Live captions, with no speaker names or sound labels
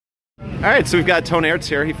All right, so we've got Toon Aerts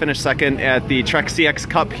here. He finished second at the Trek CX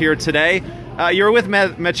Cup here today. You were with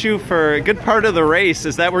Mathieu for a good part of the race.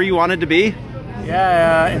 Is that where you wanted to be?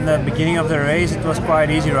 Yeah, in the beginning of the race it was quite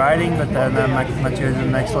easy riding, but then Mathieu did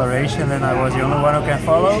an acceleration and I was the only one who can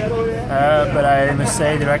follow. But I must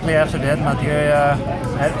say directly after that Mathieu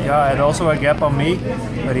had also a gap on me,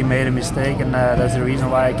 but he made a mistake, and that's the reason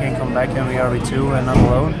why I can come back and we are with two and not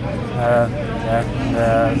alone.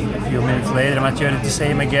 A few minutes later Mathieu did the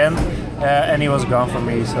same again, and he was gone for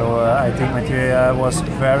me, so I think Mathieu was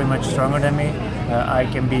very much stronger than me. I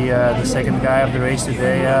can be the second guy of the race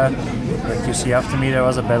today, but you see after me there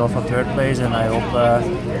was a battle for third place, and I hope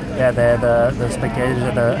the spectators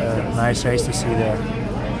had a nice race to see there.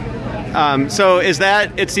 So is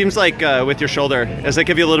that, it seems like with your shoulder, does that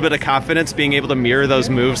give you a little bit of confidence being able to mirror those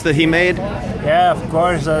moves that he made? Yeah, of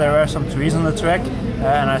course, there were some trees on the track,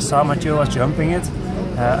 and I saw Mathieu was jumping it.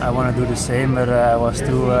 I want to do the same, but I was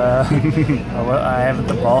too. I haven't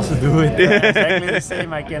the balls to do it exactly the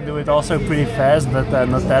same. I can do it also pretty fast, but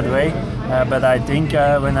not that way. But I think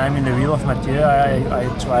when I'm in the wheel of Mathieu, I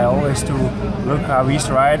try always to look how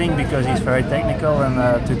he's riding, because he's very technical,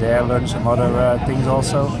 and today I learned some other things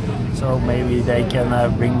also. So maybe they can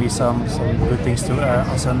bring me some good things to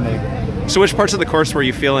on Sunday. So which parts of the course were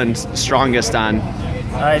you feeling strongest on?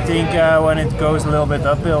 I think when it goes a little bit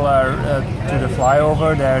uphill to the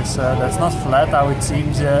flyover, that's not flat how it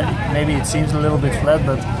seems. Maybe it seems a little bit flat,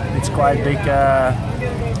 but it's quite big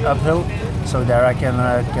uphill. So there I can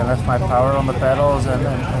lift my power on the pedals, and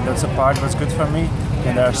that's a part that's good for me.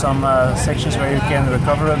 And there are some sections where you can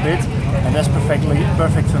recover a bit, and that's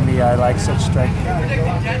perfect for me. I like such track.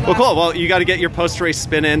 Well, cool. Well, you got to get your post-race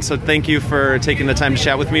spin in, so thank you for taking the time to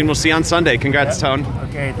chat with me, and we'll see you on Sunday. Congrats, Toon.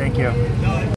 Okay, thank you.